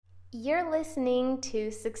You're listening to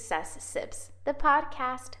Success Sips, the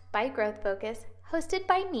podcast by Growth Focus, hosted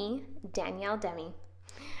by me, Danielle Demi.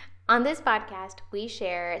 On this podcast, we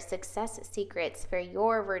share success secrets for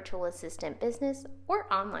your virtual assistant business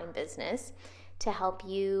or online business to help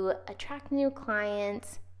you attract new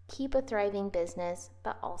clients, keep a thriving business,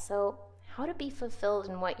 but also how to be fulfilled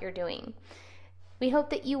in what you're doing. We hope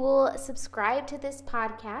that you will subscribe to this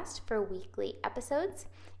podcast for weekly episodes.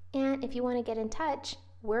 And if you want to get in touch,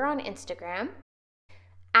 we're on Instagram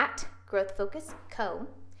at Growth Focus Co.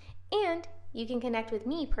 And you can connect with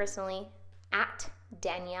me personally at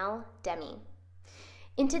Danielle Demi.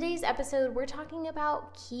 In today's episode, we're talking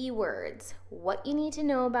about keywords, what you need to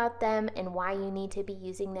know about them, and why you need to be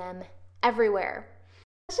using them everywhere.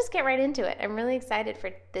 Let's just get right into it. I'm really excited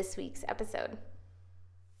for this week's episode.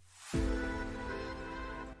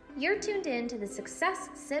 You're tuned in to the Success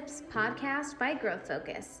Sips podcast by Growth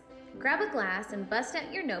Focus. Grab a glass and bust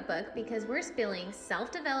out your notebook because we're spilling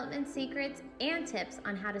self-development secrets and tips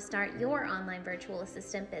on how to start your online virtual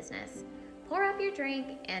assistant business. Pour up your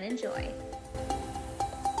drink and enjoy.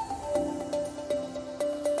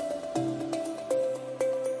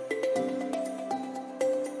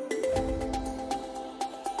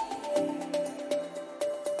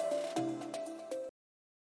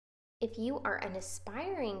 If you are an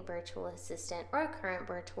aspiring virtual assistant or a current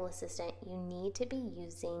virtual assistant, you need to be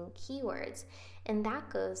using keywords. And that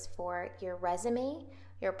goes for your resume,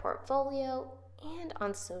 your portfolio, and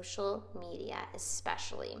on social media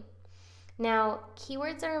especially. Now,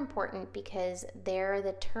 keywords are important because they're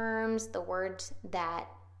the terms, the words that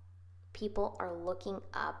people are looking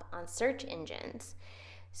up on search engines.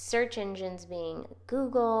 Search engines being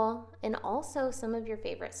Google and also some of your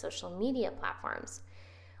favorite social media platforms.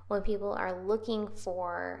 When people are looking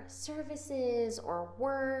for services or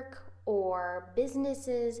work or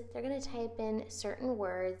businesses, they're going to type in certain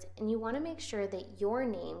words, and you want to make sure that your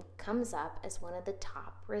name comes up as one of the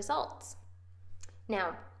top results.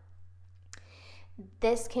 Now,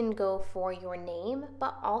 this can go for your name,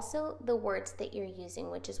 but also the words that you're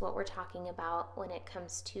using, which is what we're talking about when it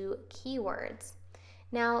comes to keywords.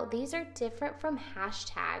 Now, these are different from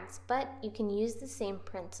hashtags, but you can use the same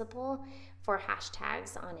principle for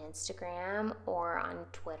hashtags on Instagram or on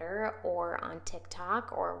Twitter or on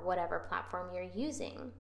TikTok or whatever platform you're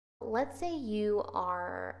using. Let's say you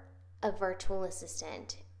are a virtual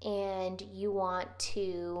assistant and you want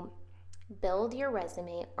to build your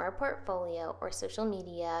resume or portfolio or social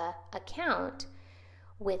media account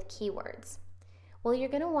with keywords. Well, you're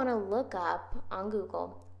going to want to look up on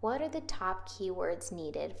Google, what are the top keywords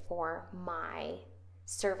needed for my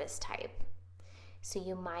service type? So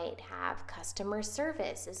you might have customer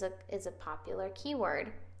service is a popular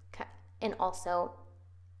keyword, and also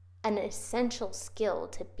an essential skill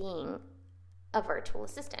to being a virtual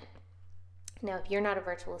assistant. Now, if you're not a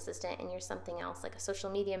virtual assistant and you're something else like a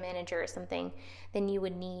social media manager or something, then you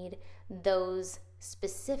would need those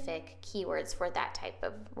specific keywords for that type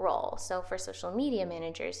of role. So for social media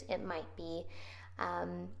managers, it might be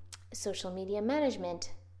social media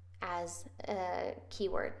management as a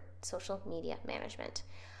keyword, social media management.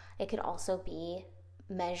 It could also be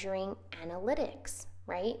measuring analytics,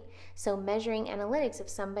 right? So measuring analytics,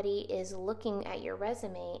 if somebody is looking at your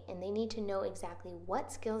resume and they need to know exactly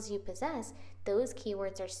what skills you possess, those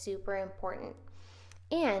keywords are super important.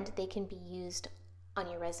 And they can be used on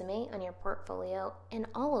your resume, on your portfolio, and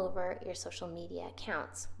all over your social media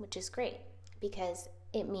accounts, which is great because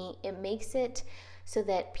it makes it so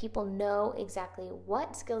that people know exactly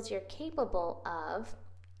what skills you're capable of,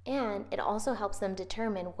 and it also helps them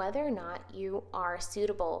determine whether or not you are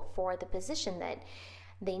suitable for the position that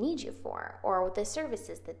they need you for or the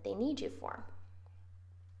services that they need you for.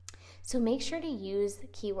 So make sure to use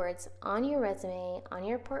keywords on your resume, on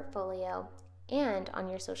your portfolio, and on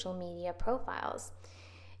your social media profiles.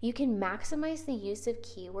 You can maximize the use of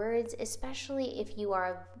keywords, especially if you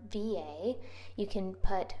are a VA. You can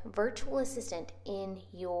put virtual assistant in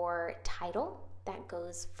your title. That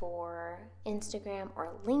goes for Instagram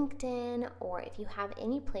or LinkedIn, or if you have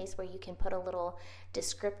any place where you can put a little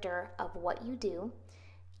descriptor of what you do,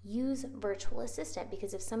 use virtual assistant,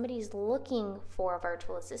 because if somebody's looking for a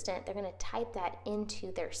virtual assistant, they're going to type that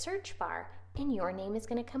into their search bar and your name is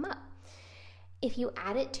going to come up. If you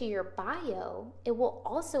add it to your bio, it will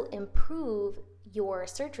also improve your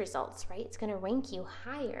search results, right? It's going to rank you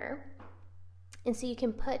higher. And so you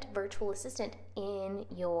can put virtual assistant in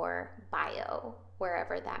your bio,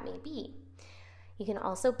 wherever that may be. You can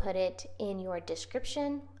also put it in your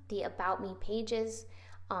description, the About Me pages,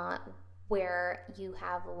 where you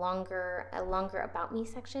have a longer About Me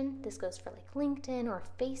section. This goes for like LinkedIn or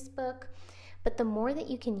Facebook. But the more that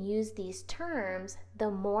you can use these terms,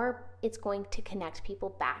 the more it's going to connect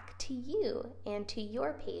people back to you and to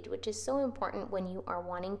your page, which is so important when you are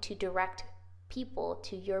wanting to direct people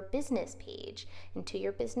to your business page and to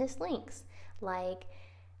your business links, like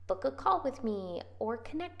book a call with me or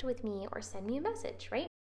connect with me or send me a message, right?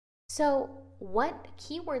 So what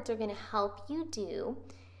keywords are going to help you do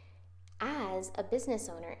as a business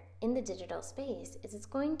owner in the digital space is it's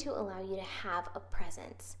going to allow you to have a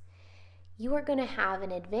presence. You are going to have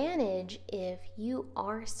an advantage if you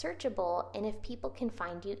are searchable and if people can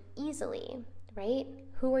find you easily, right?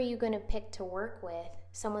 Who are you going to pick to work with?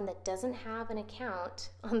 Someone that doesn't have an account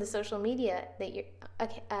on the social media that you're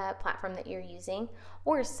platform that you're using,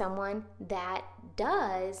 or someone that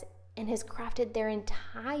does and has crafted their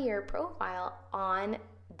entire profile on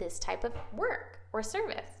this type of work or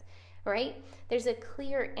service, right? There's a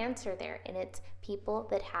clear answer there, and it's people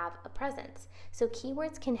that have a presence. So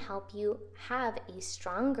keywords can help you have a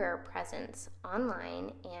stronger presence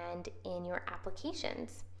online and in your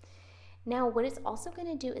applications. Now, what it's also going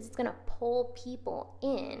to do is it's going to pull people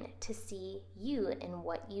in to see you and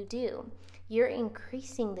what you do. You're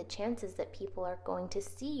increasing the chances that people are going to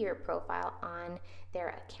see your profile on their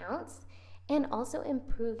accounts, and also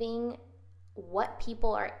improving what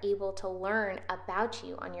people are able to learn about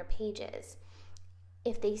you on your pages.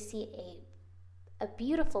 If they see a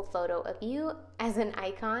beautiful photo of you as an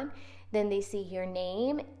icon, then they see your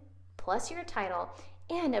name plus your title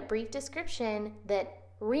and a brief description that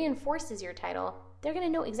reinforces your title. They're going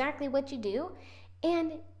to know exactly what you do,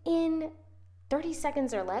 and in 30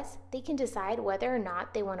 seconds or less, they can decide whether or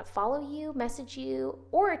not they want to follow you, message you,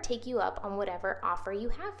 or take you up on whatever offer you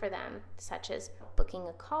have for them, such as booking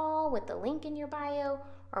a call with the link in your bio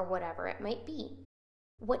or whatever it might be.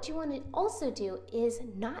 What you want to also do is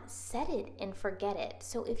not set it and forget it.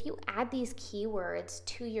 So if you add these keywords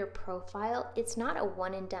to your profile, it's not a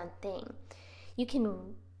one and done thing. You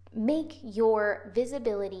can make your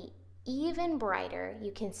visibility even brighter,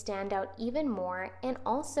 you can stand out even more, and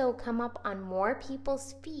also come up on more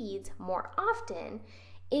people's feeds more often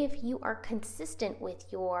if you are consistent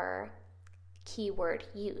with your keyword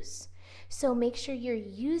use. So make sure you're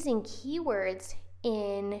using keywords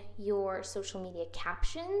in your social media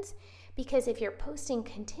captions, because if you're posting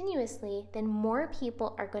continuously, then more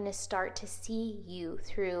people are going to start to see you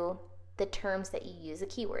through the terms that you use, the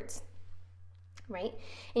keywords. Right?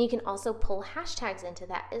 And you can also pull hashtags into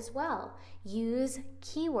that as well. Use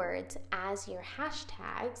keywords as your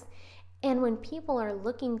hashtags. And when people are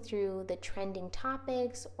looking through the trending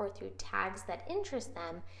topics or through tags that interest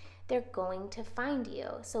them, they're going to find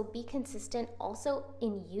you. So be consistent also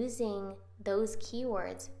in using those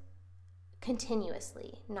keywords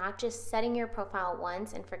continuously, not just setting your profile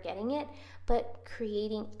once and forgetting it, but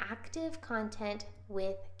creating active content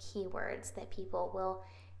with keywords that people will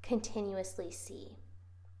continuously see.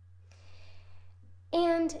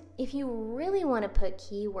 And if you really want to put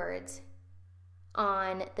keywords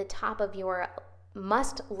on the top of your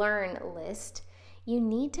must-learn list, you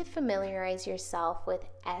need to familiarize yourself with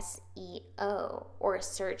SEO, or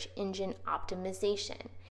search engine optimization.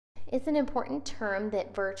 It's an important term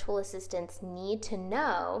that virtual assistants need to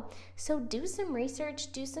know, so do some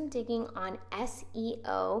research, do some digging on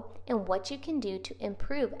SEO and what you can do to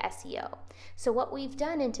improve SEO. So what we've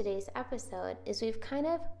done in today's episode is we've kind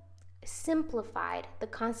of simplified the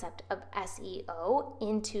concept of SEO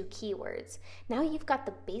into keywords. Now you've got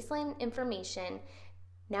the baseline information.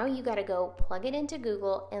 Now you got to go plug it into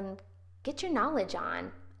Google and get your knowledge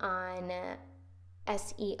on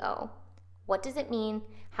SEO. What does it mean?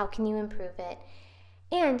 How can you improve it?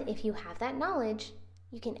 And if you have that knowledge,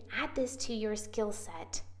 you can add this to your skill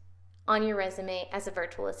set on your resume as a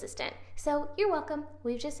virtual assistant. So you're welcome.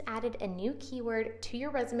 We've just added a new keyword to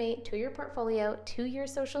your resume, to your portfolio, to your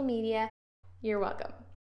social media. You're welcome.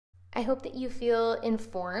 I hope that you feel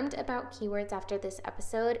informed about keywords after this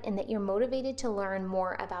episode, and that you're motivated to learn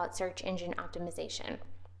more about search engine optimization.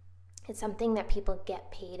 It's something that people get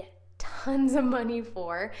paid tons of money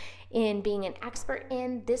for in being an expert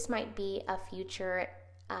in. This might be a future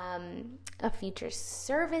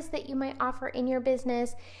service that you might offer in your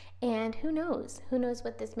business, and who knows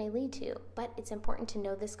what this may lead to. But it's important to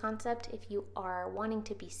know this concept if you are wanting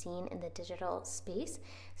to be seen in the digital space.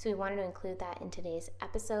 So we wanted to include that in today's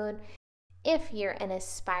episode. If you're an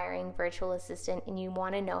aspiring virtual assistant and you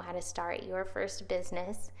want to know how to start your first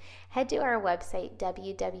business, head to our website,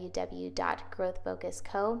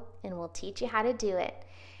 www.growthfocusco, and we'll teach you how to do it.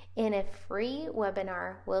 In a free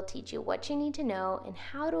webinar, we'll teach you what you need to know and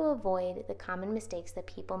how to avoid the common mistakes that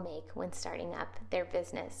people make when starting up their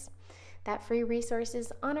business. That free resource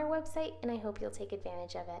is on our website, and I hope you'll take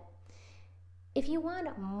advantage of it. If you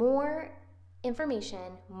want more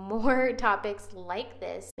information, more topics like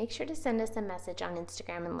this, make sure to send us a message on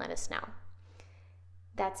Instagram and let us know.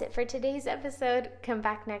 That's it for today's episode. Come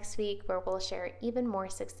back next week where we'll share even more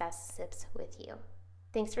success tips with you.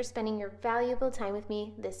 Thanks for spending your valuable time with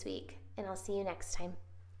me this week, and I'll see you next time.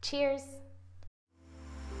 Cheers!